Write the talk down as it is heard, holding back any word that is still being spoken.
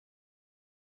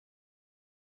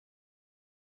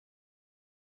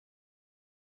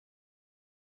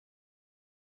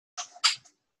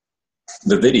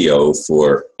The video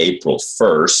for April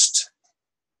 1st,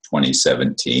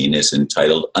 2017 is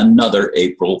entitled Another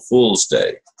April Fool's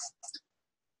Day.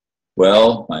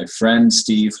 Well, my friend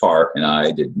Steve Hart and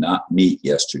I did not meet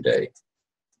yesterday.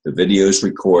 The videos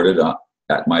recorded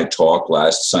at my talk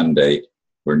last Sunday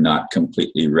were not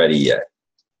completely ready yet.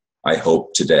 I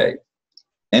hope today.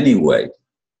 Anyway,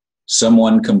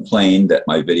 someone complained that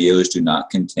my videos do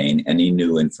not contain any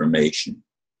new information,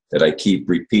 that I keep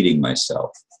repeating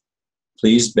myself.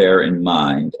 Please bear in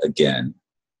mind, again,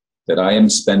 that I am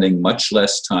spending much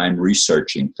less time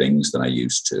researching things than I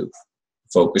used to,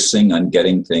 focusing on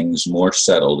getting things more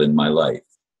settled in my life.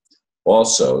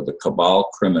 Also, the Cabal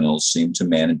criminals seem to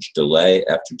manage delay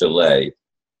after delay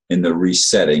in the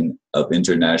resetting of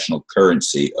international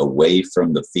currency away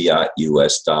from the fiat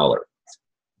US dollar.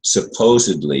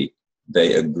 Supposedly,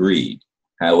 they agreed.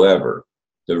 However,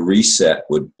 the reset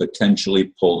would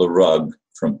potentially pull the rug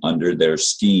from under their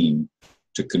scheme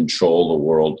to control the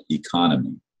world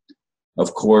economy.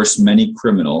 Of course, many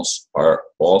criminals are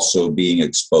also being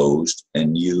exposed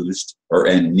and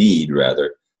need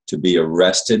to be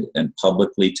arrested and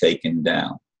publicly taken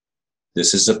down.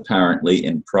 This is apparently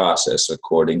in process,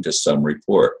 according to some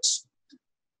reports.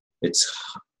 It's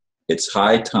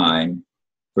high time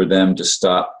for them to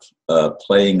stop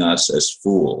playing us as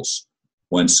fools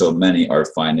when so many are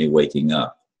finally waking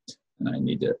up. And I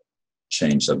need to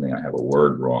change something. I have a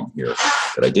word wrong here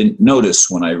that I didn't notice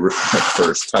when I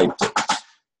first typed it.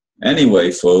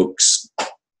 Anyway, folks,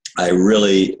 I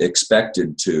really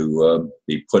expected to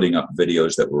be putting up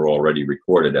videos that were already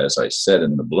recorded, as I said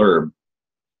in the blurb,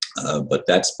 but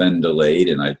that's been delayed,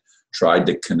 and I tried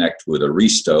to connect with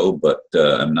Aristo, but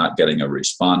I'm not getting a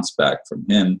response back from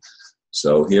him.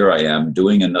 So here I am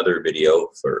doing another video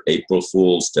for April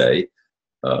Fool's Day,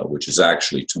 which is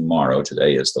actually tomorrow.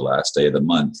 Today is the last day of the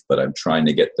month, but I'm trying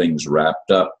to get things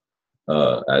wrapped up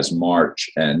as March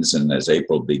ends and as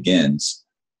April begins,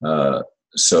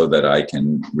 so that I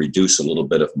can reduce a little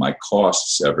bit of my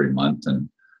costs every month and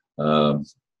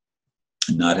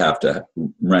not have to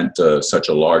rent such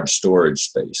a large storage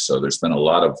space. So there's been a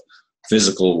lot of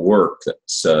physical work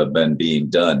that's been being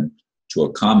done to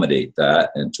accommodate that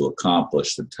and to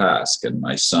accomplish the task. And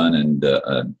my son and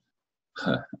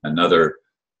another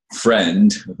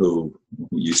friend who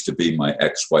used to be my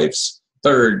ex-wife's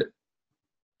third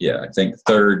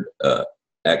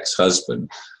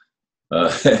ex-husband,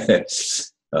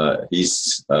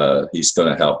 he's going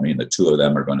to help me, and the two of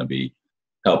them are going to be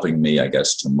helping me, I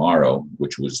guess, tomorrow,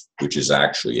 which is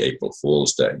actually April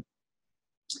Fool's Day.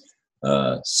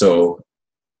 So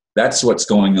that's what's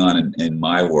going on in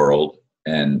my world.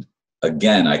 And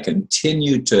again, I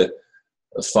continue to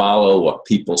follow what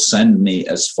people send me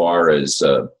as far as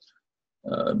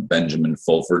Benjamin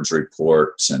Fulford's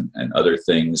reports and other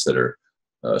things that are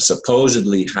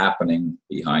supposedly happening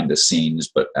behind the scenes.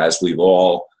 But as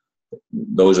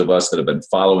those of us that have been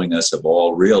following us have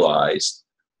all realized,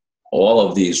 all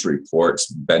of these reports,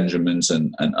 Benjamin's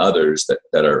and others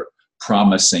that are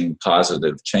promising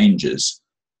positive changes,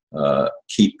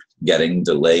 keep getting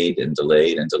delayed and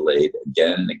delayed and delayed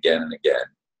again and again and again.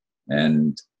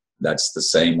 And that's the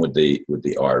same with the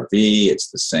RV.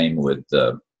 It's the same with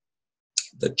the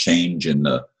change in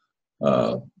the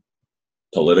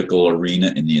political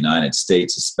arena in the United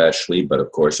States especially, but of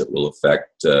course it will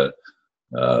affect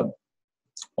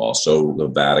also the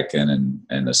Vatican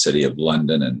and the City of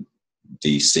London and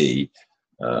DC,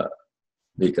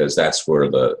 because that's where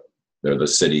they're the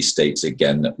city-states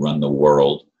again that run the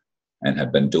world and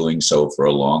have been doing so for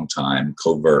a long time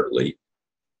covertly.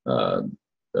 The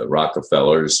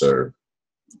Rockefellers are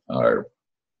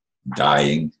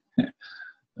dying.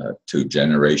 2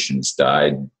 generations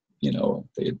died.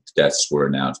 The deaths were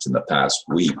announced in the past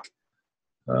week.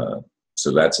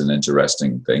 So that's an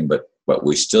interesting thing. But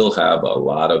we still have a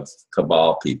lot of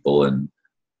Cabal people, and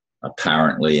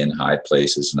apparently in high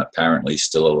places and apparently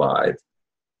still alive,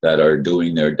 that are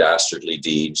doing their dastardly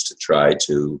deeds to try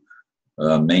to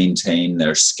maintain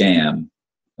their scam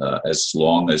as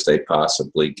long as they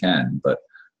possibly can. But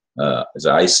as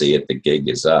I see it, the gig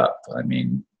is up. I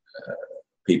mean,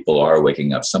 people are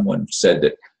waking up. Someone said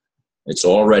that it's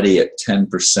already at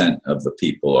 10% of the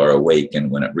people are awake, and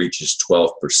when it reaches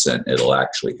 12%, it'll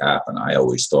actually happen. I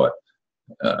always thought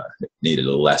it needed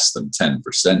less than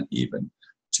 10% even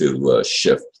to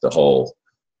shift the whole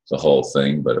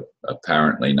thing, but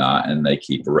apparently not. And they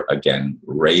keep again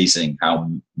raising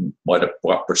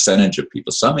what percentage of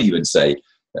people. Some even say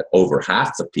that over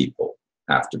half the people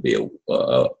have to be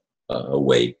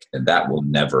awake, and that will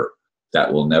never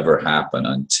happen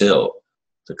until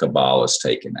the Cabal is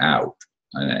taken out,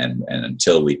 and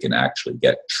until we can actually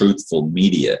get truthful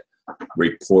media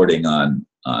reporting on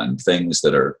things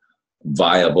that are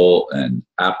viable and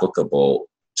applicable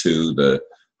to the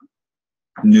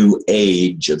new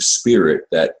age of spirit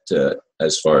that,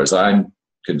 as far as I'm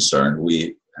concerned,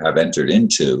 we have entered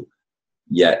into.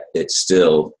 Yet it's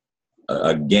still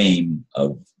a game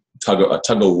of tug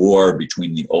of war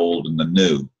between the old and the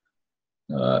new,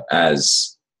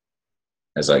 as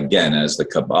the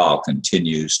Cabal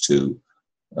continues to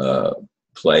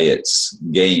play its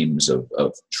games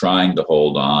of trying to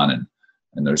hold on,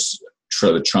 and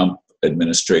the Trump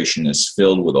administration is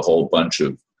filled with a whole bunch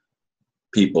of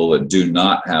people that do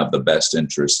not have the best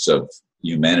interests of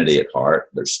humanity at heart.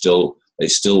 They still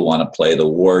want to play the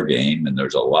war game, and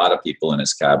there's a lot of people in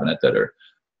his cabinet that are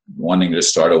wanting to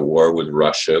start a war with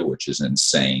Russia, which is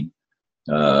insane.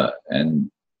 And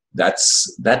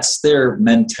that's their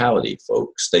mentality,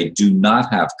 folks. They do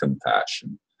not have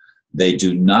compassion. They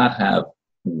do not have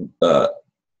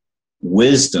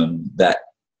wisdom that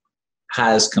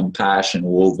has compassion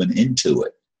woven into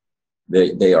it.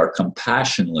 They are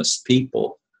compassionless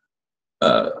people,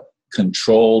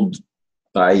 controlled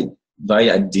by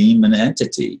a demon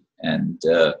entity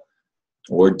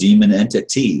or demon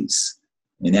entities.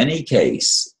 In any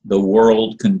case, the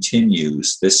world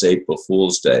continues this April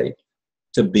Fool's Day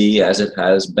to be as it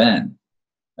has been,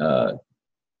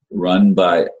 run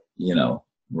by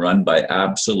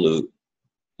absolute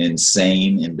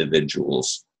insane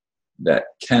individuals that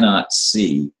cannot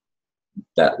see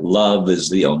that love is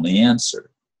the only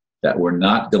answer, that we're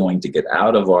not going to get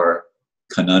out of our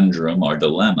conundrum, our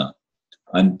dilemma,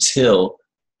 until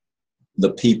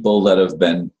the people that have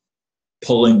been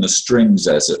pulling the strings,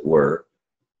 as it were,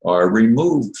 are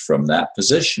removed from that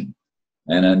position,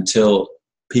 and until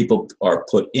people are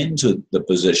put into the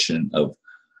position of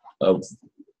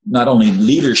not only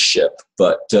leadership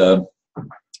but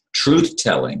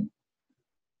truth-telling,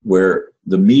 where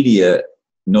the media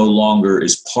no longer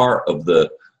is part of the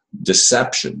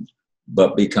deception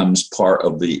but becomes part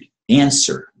of the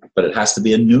answer. But it has to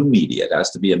be a new media. It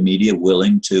has to be a media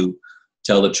willing to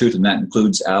tell the truth, and that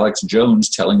includes Alex Jones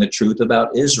telling the truth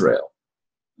about Israel.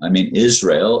 I mean,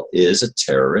 Israel is a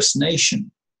terrorist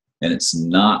nation, and it's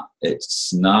not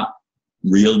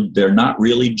real. They're not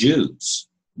really Jews.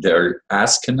 They're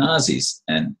Ashkenazis,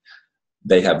 and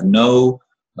they have no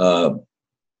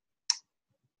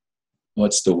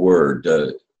what's the word?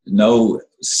 No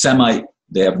Semite.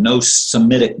 They have no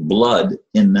Semitic blood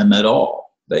in them at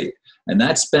all. And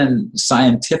that's been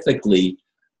scientifically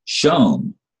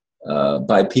shown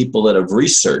by people that have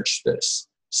researched this.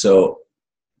 So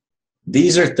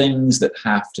these are things that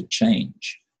have to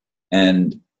change.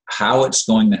 And how it's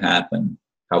going to happen,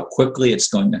 how quickly it's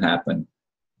going to happen,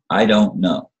 I don't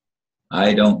know.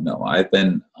 I've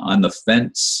been on the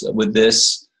fence with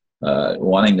this,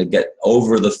 wanting to get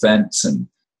over the fence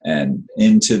and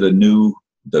into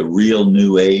the real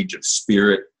new age of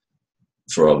spirit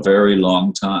for a very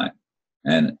long time.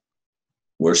 And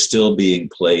we're still being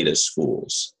played as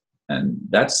fools. And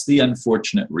that's the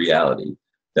unfortunate reality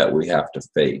that we have to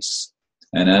face.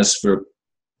 And as for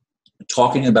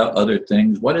talking about other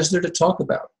things, what is there to talk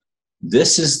about?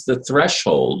 This is the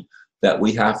threshold that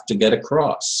we have to get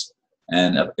across.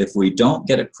 And if we don't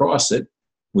get across it,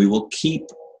 we will keep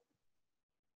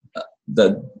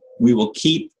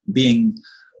being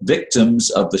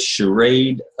victims of the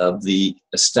charade of the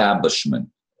establishment.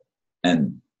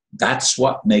 And that's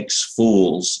what makes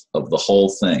fools of the whole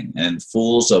thing, and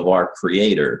fools of our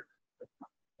Creator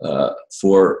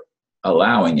for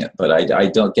allowing it. But I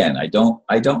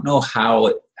don't know how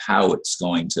it's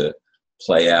going to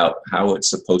play out, how it's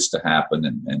supposed to happen,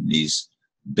 and these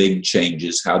big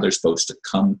changes, how they're supposed to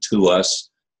come to us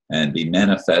and be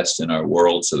manifest in our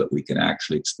world so that we can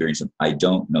actually experience them. I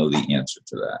don't know the answer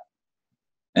to that.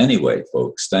 Anyway,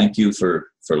 folks, thank you for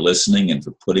listening and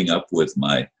for putting up with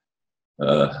my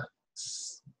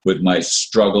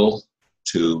struggle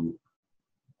to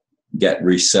get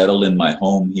resettled in my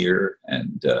home here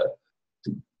and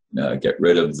get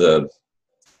rid of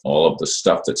all of the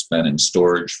stuff that's been in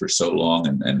storage for so long,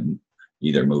 and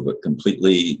either move it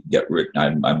completely,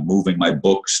 I'm moving my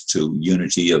books to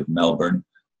Unity of Melbourne.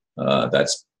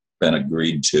 That's been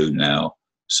agreed to now.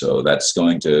 So that's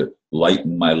going to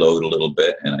lighten my load a little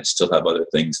bit, and I still have other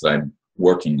things that I'm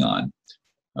working on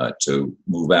to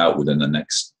move out within the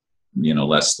next,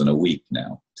 less than a week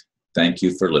now. Thank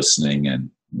you for listening, and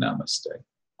namaste.